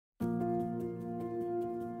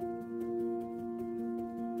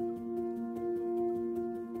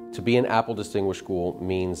To be an Apple Distinguished School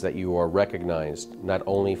means that you are recognized not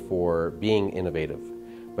only for being innovative,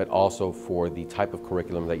 but also for the type of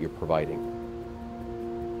curriculum that you're providing.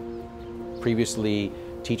 Previously,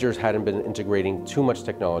 teachers hadn't been integrating too much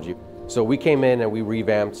technology. So we came in and we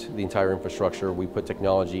revamped the entire infrastructure. We put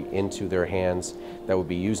technology into their hands that would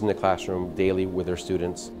be used in the classroom daily with their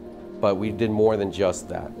students. But we did more than just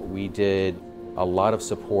that. We did a lot of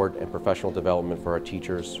support and professional development for our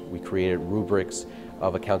teachers. We created rubrics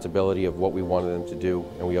of accountability of what we wanted them to do,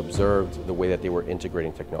 and we observed the way that they were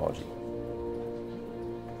integrating technology.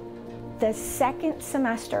 The second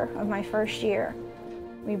semester of my first year,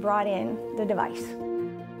 we brought in the device.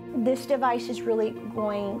 This device is really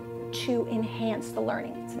going to enhance the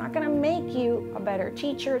learning. It's not going to make you a better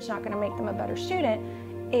teacher, it's not going to make them a better student,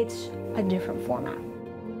 it's a different format.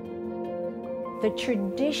 The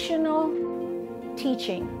traditional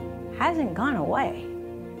teaching hasn't gone away.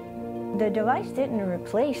 The device didn't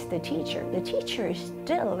replace the teacher. The teacher is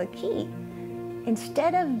still the key.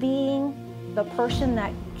 Instead of being the person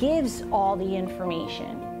that gives all the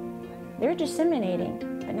information, they're disseminating,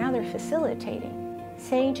 but now they're facilitating,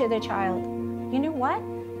 saying to the child, you know what?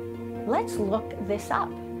 Let's look this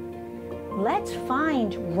up. Let's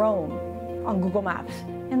find Rome on Google Maps.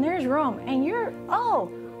 And there's Rome, and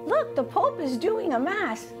oh, look, the Pope is doing a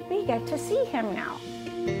mass. We get to see him now.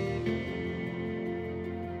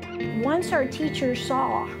 Once our teachers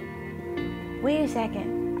saw, wait a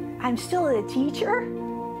second, I'm still a teacher,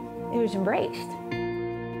 it was embraced.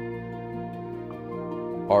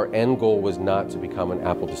 Our end goal was not to become an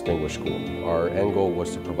Apple Distinguished School. Our end goal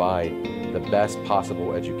was to provide the best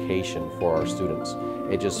possible education for our students.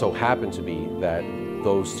 It just so happened to be that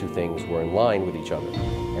those two things were in line with each other.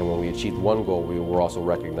 And when we achieved one goal, we were also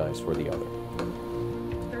recognized for the other.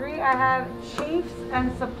 3, I have chiefs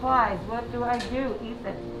and supplies. What do I do,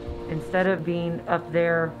 Ethan? Instead of being up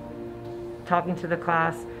there talking to the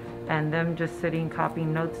class and them just sitting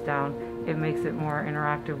copying notes down, it makes it more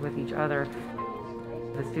interactive with each other.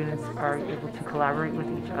 The students are able to collaborate with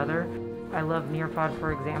each other. I love Nearpod,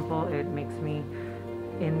 for example. It makes me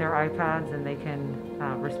in their iPads and they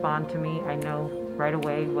can respond to me. I know right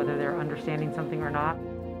away whether they're understanding something or not.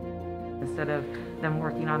 Instead of them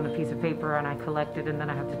working on the piece of paper and I collect it and then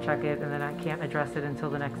I have to check it and then I can't address it until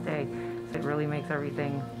the next day. So it really makes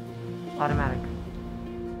everything automatic.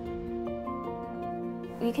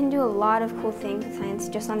 You can do a lot of cool things with science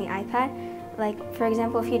just on the iPad. Like, for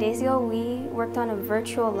example, a few days ago, we worked on a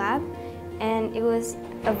virtual lab, and it was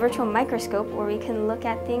a virtual microscope where we can look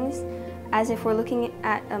at things as if we're looking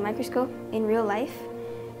at a microscope in real life,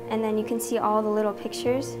 and then you can see all the little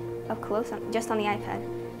pictures up close just on the iPad.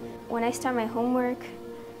 When I start my homework,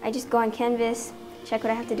 I just go on Canvas, check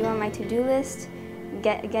what I have to do on my to-do list,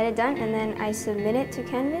 get it done, and then I submit it to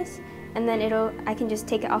Canvas, and then I can just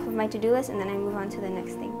take it off of my to-do list, and then I move on to the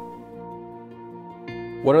next thing.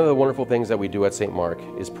 One of the wonderful things that we do at St. Mark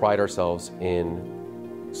is pride ourselves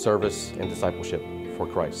in service and discipleship for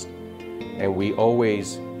Christ. And we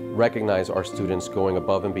always recognize our students going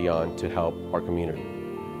above and beyond to help our community.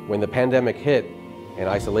 When the pandemic hit and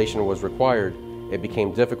isolation was required, it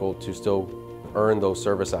became difficult to still earn those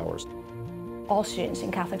service hours. All students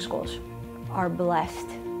in Catholic schools are blessed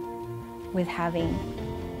with having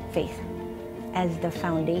faith as the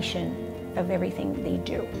foundation of everything they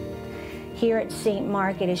do. Here at St.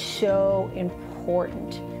 Mark, it is so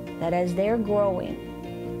important that as they're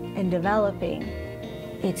growing and developing,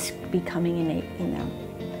 it's becoming innate in them.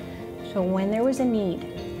 So when there was a need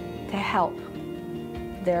to help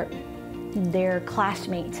their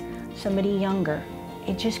classmates, somebody younger,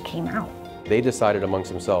 it just came out. They decided amongst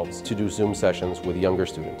themselves to do Zoom sessions with younger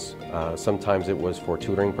students. Sometimes it was for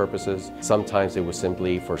tutoring purposes, sometimes it was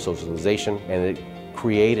simply for socialization, and it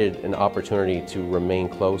created an opportunity to remain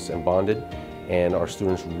close and bonded, and our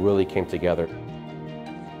students really came together.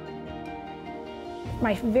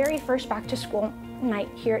 My very first back to school night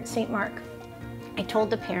here at St. Mark, I told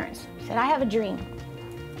the parents, I said, I have a dream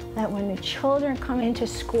that when the children come into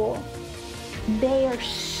school, they are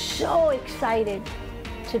so excited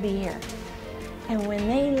to be here. And when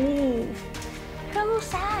they leave, they're a little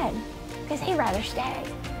sad because they'd rather stay.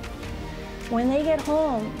 When they get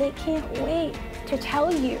home, they can't wait to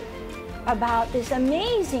tell you about this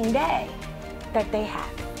amazing day that they had.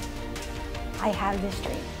 I have this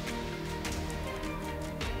dream.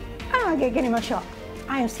 I'm not getting emotional.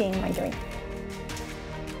 I am seeing my dream.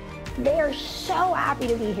 They are so happy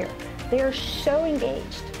to be here. They are so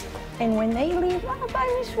engaged. And when they leave, oh,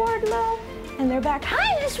 bye, Miss Wardlow, and they're back,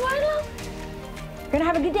 hi, Miss Wardlow. You're gonna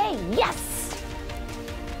have a good day, yes!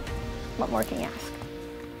 What more can you ask?